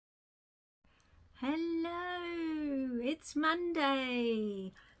Hello, it's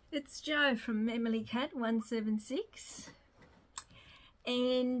Monday. It's Jo from Emily Cat 176,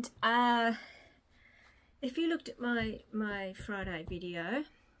 and if you looked at my Friday video,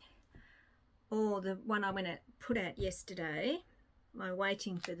 or the one I put out yesterday, my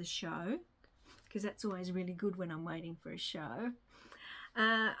waiting for the show, because that's always really good when I'm waiting for a show,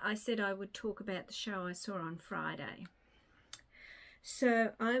 I said I would talk about the show I saw on Friday.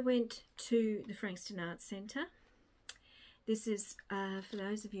 So I went to the Frankston Arts Centre. This is, for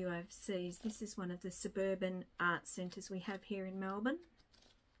those of you overseas, this is one of the suburban arts centres we have here in Melbourne.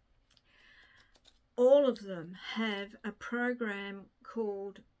 All of them have a program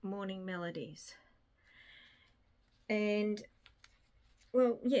called Morning Melodies. And,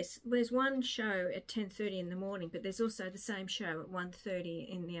 well, yes, there's one show at 10:30 in the morning, but there's also the same show at 1:30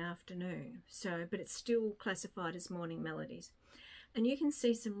 in the afternoon. So, but it's still classified as Morning Melodies. And you can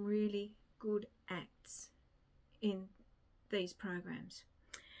see some really good acts in these programs.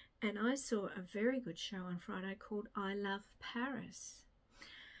 And I saw a very good show on Friday called I Love Paris.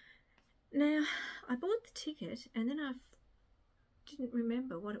 Now, I bought the ticket and then I didn't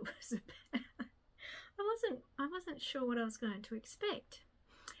remember what it was about. I wasn't sure what I was going to expect.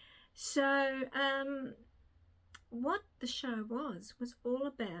 So, what the show was all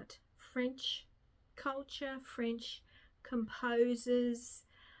about French culture, French composers,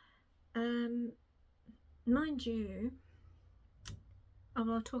 mind you,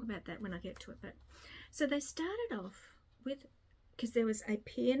 I'll talk about that when I get to it. But so they started off with, because there was a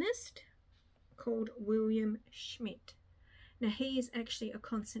pianist called William Schmidt. Now he is actually a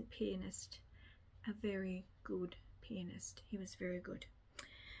concert pianist, a very good pianist. He was very good.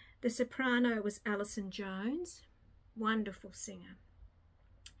 The soprano was Alison Jones, wonderful singer,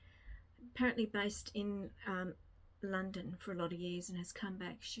 apparently based in London for a lot of years and has come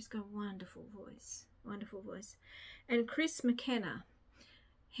back. She's got a wonderful voice, wonderful voice. And Chris McKenna,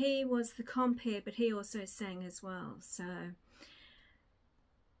 he was the compere, but he also sang as well. So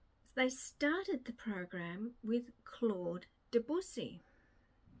they started the program with Claude Debussy.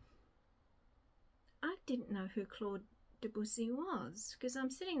 I didn't know who Claude Debussy was, because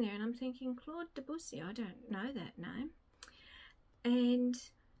I'm sitting there and I'm thinking, Claude Debussy, I don't know that name. And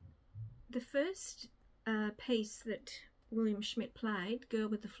the first piece that William Schmidt played, Girl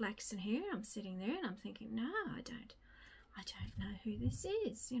with the Flaxen Hair, I'm sitting there and I'm thinking, no, I don't know who this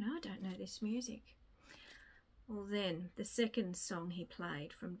is, you know, I don't know this music. Well, then the second song he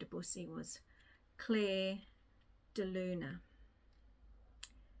played from Debussy was Clair de Luna.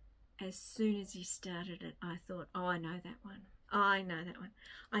 As soon as he started it, I thought, oh, I know that one. I know that one.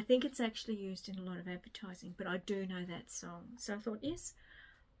 I think it's actually used in a lot of advertising, but I do know that song. So I thought, yes,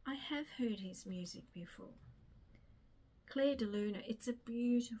 I have heard his music before. Clair de Luna, it's a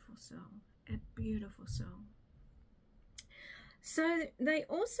beautiful song, a beautiful song. So they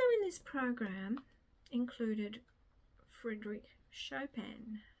also in this program included Frédéric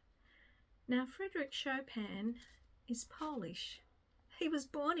Chopin. Now Frédéric Chopin is Polish. He was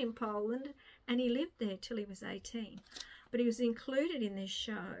born in Poland and he lived there till he was 18. But he was included in this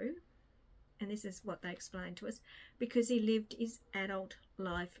show, and this is what they explained to us, because he lived his adult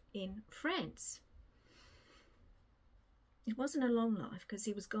life in France. It wasn't a long life because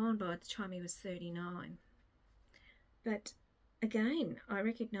he was gone by the time he was 39. But again, I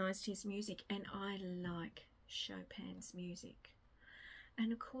recognised his music and I like Chopin's music.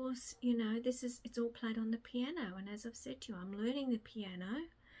 And of course, you know, it's all played on the piano, and as I've said to you, I'm learning the piano.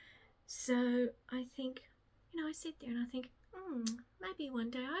 So I think, you know, I sit there and I think, maybe one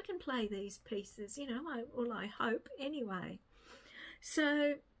day I can play these pieces, you know, I hope anyway.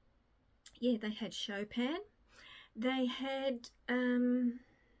 So yeah, they had Chopin. They had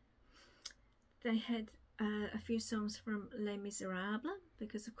a few songs from Les Miserables,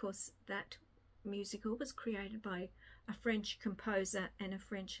 because of course that musical was created by a French composer and a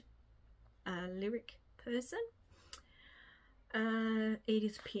French lyric person.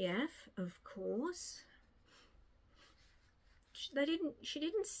 Edith Piaf, of course. She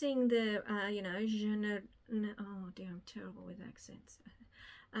didn't sing the you know, oh dear, I'm terrible with accents.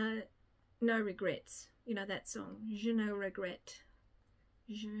 No Regrets, you know that song, Je ne regrette.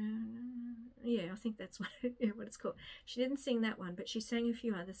 Yeah, I think that's what it's called. She didn't sing that one, but she sang a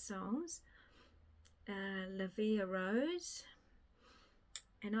few other songs. La Vie en Rose,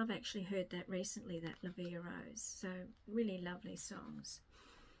 and I've actually heard that recently, that La Vie en Rose. So really lovely songs.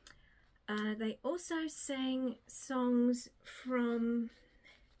 They also sang songs from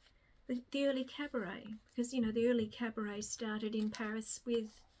the early cabaret, because, you know, the early cabaret started in Paris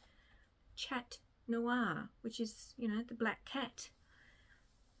with Chat Noir, which is, you know, the black cat.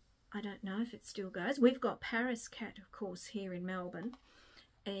 I don't know if it still goes. We've got Paris Cat, of course, here in Melbourne,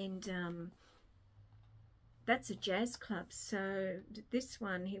 and that's a jazz club. So this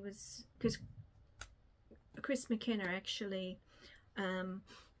one, he was, because Chris McKenna actually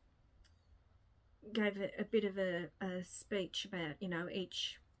gave a bit of a speech about, you know,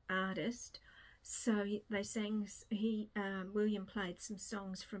 each artist. So they sang, William played some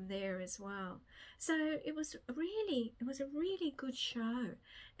songs from there as well. So it was a really good show.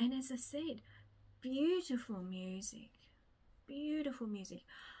 And as I said, beautiful music, beautiful music.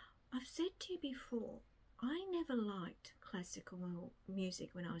 I've said to you before, I never liked classical music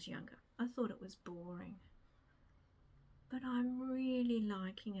when I was younger. I thought it was boring. But I'm really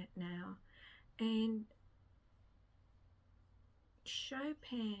liking it now. And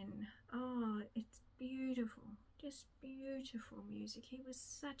Chopin, oh, it's beautiful, just beautiful music. He was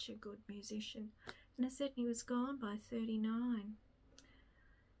such a good musician, and I said he was gone by 39.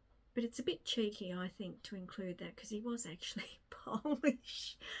 But it's a bit cheeky, I think, to include that, because he was actually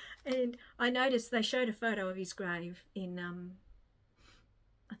Polish. And I noticed they showed a photo of his grave in,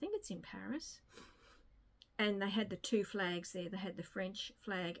 I think it's in Paris. And they had the two flags there. They had the French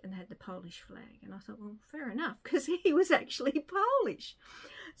flag and they had the Polish flag. And I thought, well, fair enough, because he was actually Polish.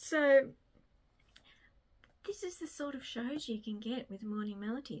 So this is the sort of shows you can get with Morning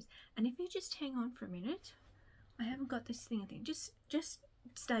Melodies. And if you just hang on for a minute, I haven't got this thing again. Just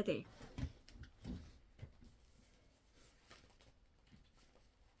stay there.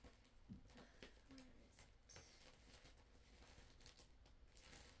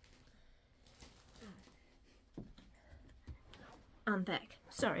 I'm back.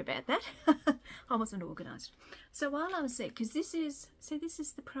 Sorry about that. I wasn't organised. So while I was there, because this is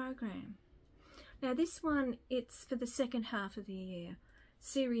the program. Now this one, it's for the second half of the year,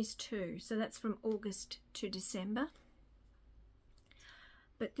 series 2. So that's from August to December.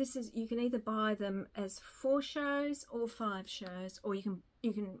 But this is, you can either buy them as 4 shows or 5 shows, or you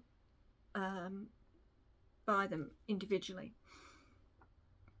can buy them individually.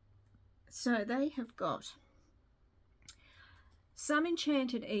 So they have got Some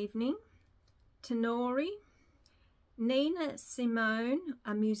Enchanted Evening, Tenori, Nina Simone,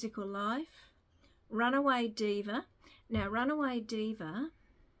 A Musical Life, Runaway Diva. Now, Runaway Diva,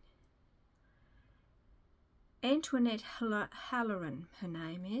 Antoinette Halloran, her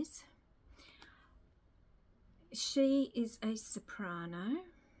name is. She is a soprano.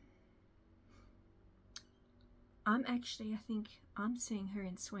 I think I'm seeing her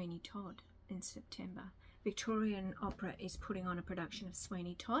in Sweeney Todd in September. Victorian Opera is putting on a production of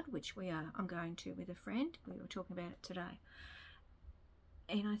Sweeney Todd, which I'm going to with a friend. We were talking about it today.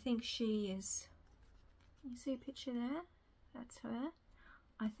 And I think she is, you see a picture there? That's her.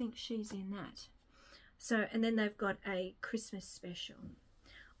 I think she's in that. So, and then they've got a Christmas special.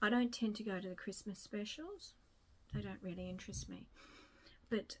 I don't tend to go to the Christmas specials. They don't really interest me.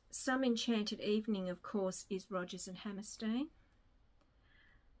 But Some Enchanted Evening, of course, is Rodgers and Hammerstein.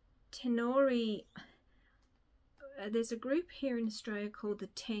 Tenori, there's a group here in Australia called the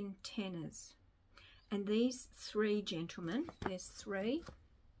 10 Tenors. And these 3 gentlemen, there's 3,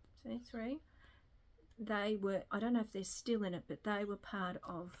 see 3? They were, I don't know if they're still in it, but they were part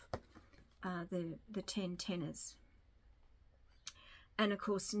of the 10 Tenors. And of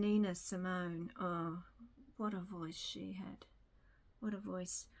course Nina Simone, oh, what a voice she had. What a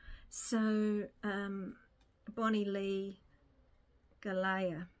voice. So Bonnie Lee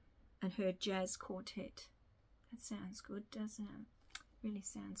Galea and her jazz quartet. That sounds good, doesn't it? Really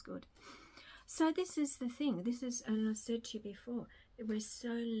sounds good. So this is the thing. This is, and I've said to you before, we're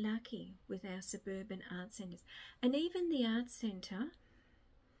so lucky with our suburban art centres. And even the art centre,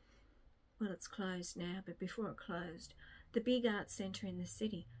 well, it's closed now, but before it closed, the big art centre in the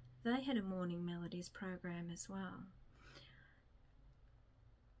city, they had a Morning Melodies program as well.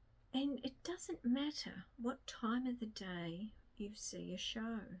 And it doesn't matter what time of the day you see a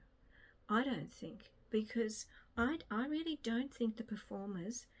show, I don't think, because I really don't think the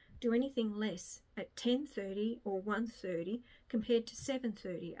performers do anything less at 10:30 or 1:30 compared to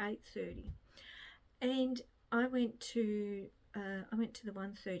 7:30, 8:30. And I went to the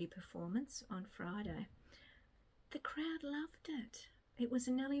 1:30 performance on Friday. The crowd loved it. It was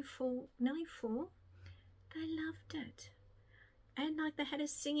nearly full. They loved it. And like they had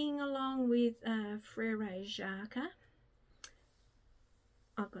us singing along with Frere Jacques.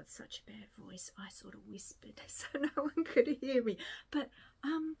 I've got such a bad voice, I sort of whispered so no one could hear me. But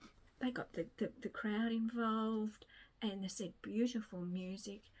they got the crowd involved, and they said beautiful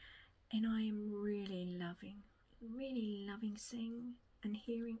music. And I am really loving seeing and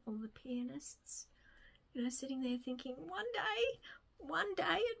hearing all the pianists, you know, sitting there thinking, one day one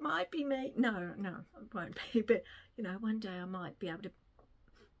day it might be me. No, it won't be. But, you know, one day I might be able to.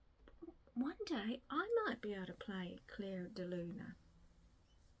 One day I might be able to play Claire de Luna.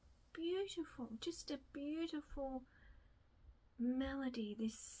 Beautiful, just a beautiful melody.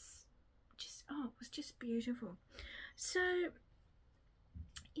 This just, oh, it was just beautiful. So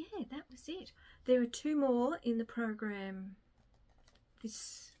yeah, that was it. There are 2 more in the program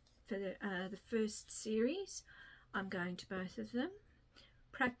this for the first series. I'm going to both of them,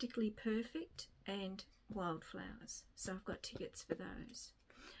 Practically Perfect and Wildflowers. So I've got tickets for those.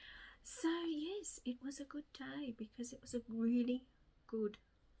 So yes, it was a good day because it was a really good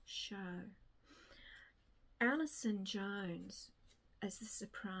show. Alison Jones as the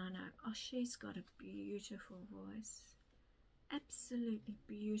soprano. Oh, she's got a beautiful voice. Absolutely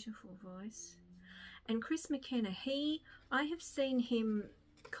beautiful voice. And Chris McKenna, I have seen him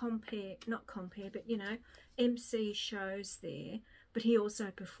not compare, but you know, MC shows there, but he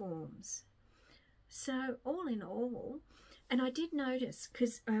also performs. So all in all, and I did notice,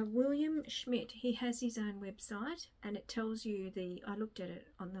 because William Schmidt, he has his own website, and it tells you I looked at it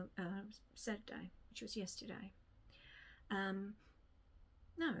on the Saturday, which was yesterday.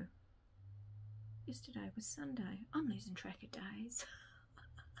 No, yesterday was Sunday. I'm losing track of days.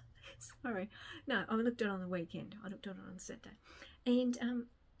 Sorry. No, I looked at it on the weekend. I looked at it on Saturday. And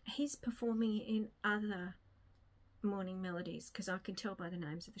he's performing in other Morning Melodies, because I can tell by the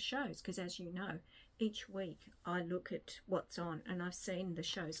names of the shows, because as you know, each week I look at what's on and I've seen the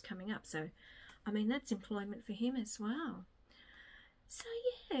shows coming up. So, I mean, that's employment for him as well. So,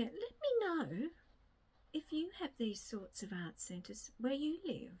 yeah, let me know if you have these sorts of art centres where you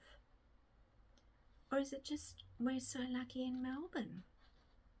live. Or is it just we're so lucky in Melbourne?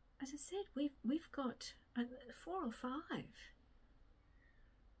 As I said, we've got 4 or 5.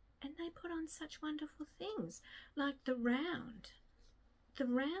 And they put on such wonderful things, like the Round. The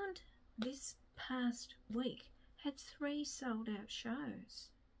Round this past week had 3 sold-out shows.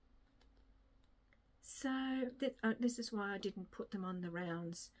 So this is why I didn't put them on the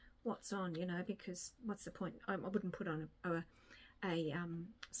Rounds. What's on, you know, because what's the point? I wouldn't put on a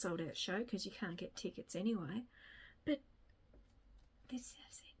sold-out show because you can't get tickets anyway. But this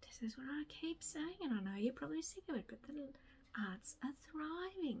is what I keep saying, and I know you're probably sick of it, but the arts are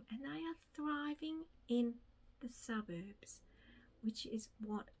thriving, and they are thriving in the suburbs, which is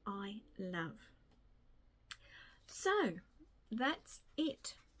what I love. So that's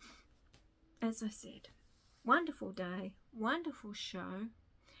it. As I said, wonderful day, wonderful show,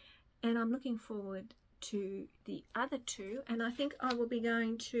 and I'm looking forward to the other 2, and I think I will be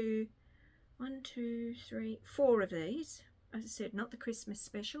going to 1, 2, 3, 4 of these. As I said, not the Christmas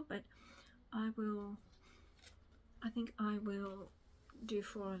special, but I think I will do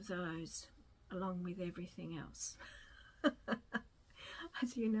 4 of those along with everything else.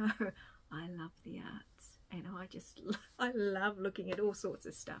 As you know, I love the arts, and I love looking at all sorts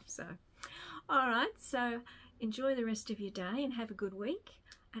of stuff. So, all right, so enjoy the rest of your day and have a good week,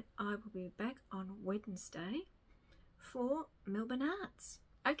 and I will be back on Wednesday for Melbourne Arts.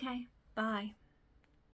 Okay, bye.